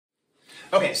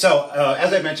Okay, so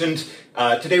as I mentioned,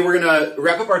 today we're going to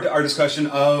wrap up our discussion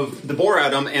of the Bohr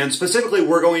atom, and specifically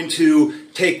we're going to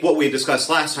take what we discussed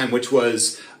last time, which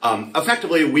was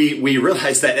effectively we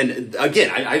realized that, and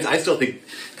again, I still think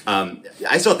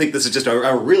this is just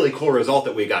a really cool result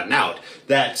that we gotten out,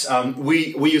 that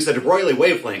we use the de Broglie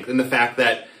wavelength and the fact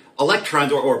that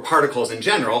electrons or particles in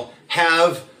general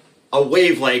have a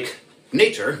wave-like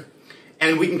nature,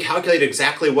 and we can calculate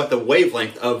exactly what the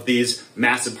wavelength of these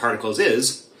massive particles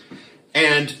is.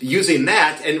 And using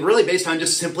that, and really based on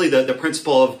just simply the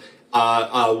principle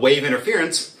of wave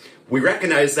interference, we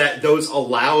recognize that those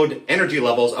allowed energy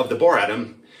levels of the Bohr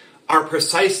atom are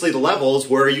precisely the levels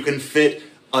where you can fit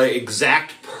an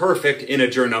exact perfect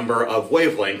integer number of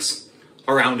wavelengths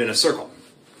around in a circle.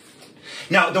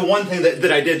 Now, the one thing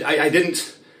that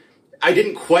I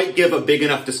didn't quite give a big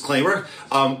enough disclaimer.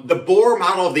 The Bohr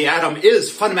model of the atom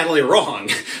is fundamentally wrong,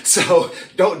 so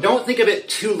don't think of it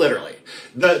too literally.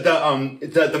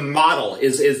 The model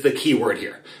is the key word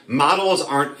here. Models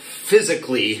aren't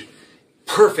physically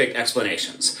perfect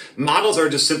explanations. Models are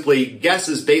just simply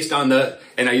guesses based on the,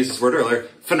 and I used this word earlier,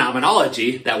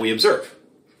 phenomenology that we observe,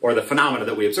 or the phenomena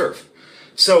that we observe.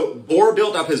 So Bohr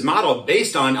built up his model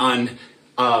based on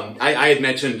I had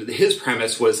mentioned his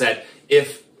premise was that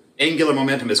if angular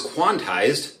momentum is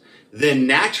quantized, then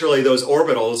naturally those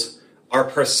orbitals are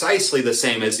precisely the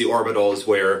same as the orbitals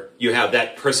where you have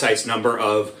that precise number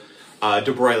of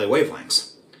de Broglie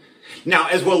wavelengths. Now,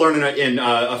 as we'll learn in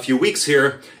a few weeks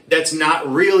here, that's not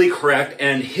really correct,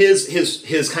 and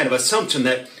his kind of assumption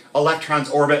that electrons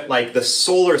orbit like the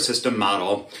solar system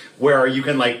model, where you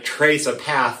can like trace a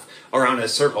path around a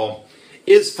circle,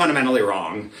 is fundamentally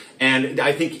wrong. And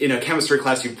I think in a chemistry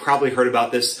class you've probably heard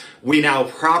about this. We now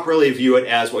properly view it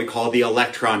as what we call the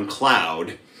electron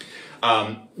cloud.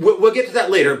 We'll get to that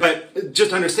later, but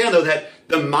just understand though that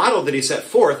the model that he set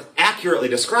forth accurately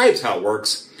describes how it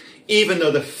works, even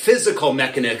though the physical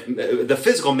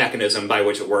mechanism by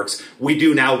which it works, we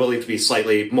do now believe to be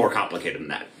slightly more complicated than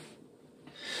that.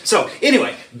 So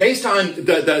anyway, based on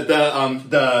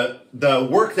the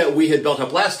work that we had built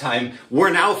up last time, we're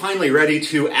now finally ready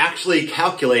to actually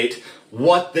calculate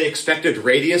what the expected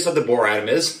radius of the Bohr atom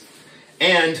is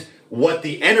and what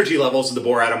the energy levels of the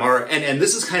Bohr atom are. And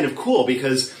this is kind of cool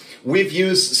because we've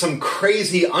used some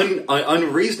crazy,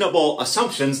 unreasonable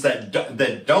assumptions that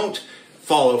don't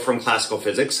follow from classical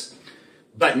physics.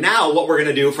 But now what we're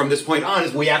going to do from this point on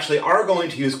is we actually are going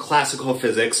to use classical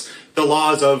physics, the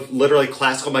laws of literally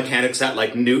classical mechanics that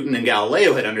like Newton and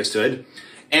Galileo had understood,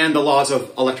 and the laws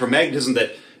of electromagnetism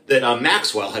that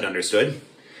Maxwell had understood.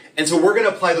 And so we're going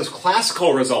to apply those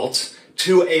classical results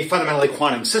to a fundamentally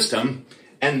quantum system,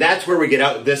 and that's where we get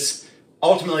out this,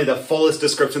 ultimately the fullest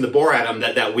description of the Bohr atom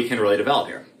that we can really develop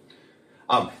here.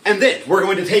 And then we're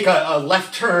going to take a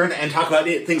left turn and talk about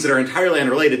things that are entirely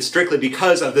unrelated strictly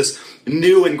because of this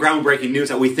new and groundbreaking news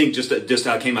that we think just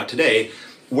came out today,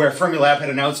 where Fermilab had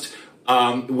announced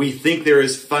we think there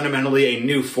is fundamentally a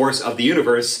new force of the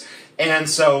universe. And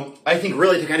so I think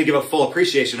really to kind of give a full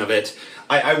appreciation of it,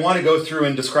 I want to go through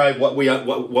and describe what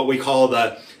we call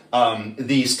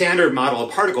the standard model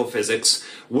of particle physics,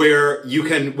 where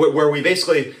we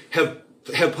basically have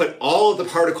put all of the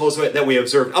particles that we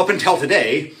observed up until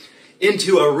today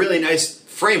into a really nice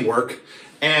framework,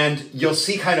 and you'll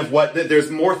see kind of there's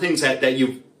more things than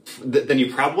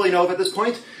you probably know of at this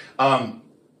point.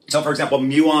 So for example,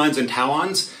 muons and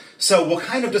tauons. So we'll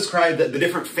kind of describe the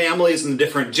different families and the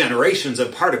different generations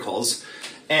of particles,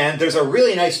 and there's a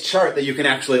really nice chart that you can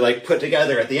actually like put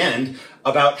together at the end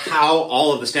about how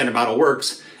all of the standard model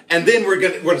works. And then we're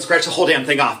going to scratch the whole damn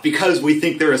thing off because we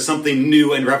think there is something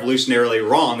new and revolutionarily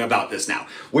wrong about this now,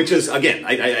 which is, again,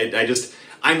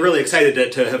 I'm really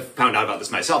excited to have found out about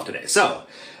this myself today. So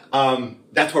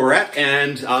that's where we're at,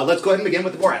 and let's go ahead and begin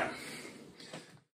with the Bohr atom.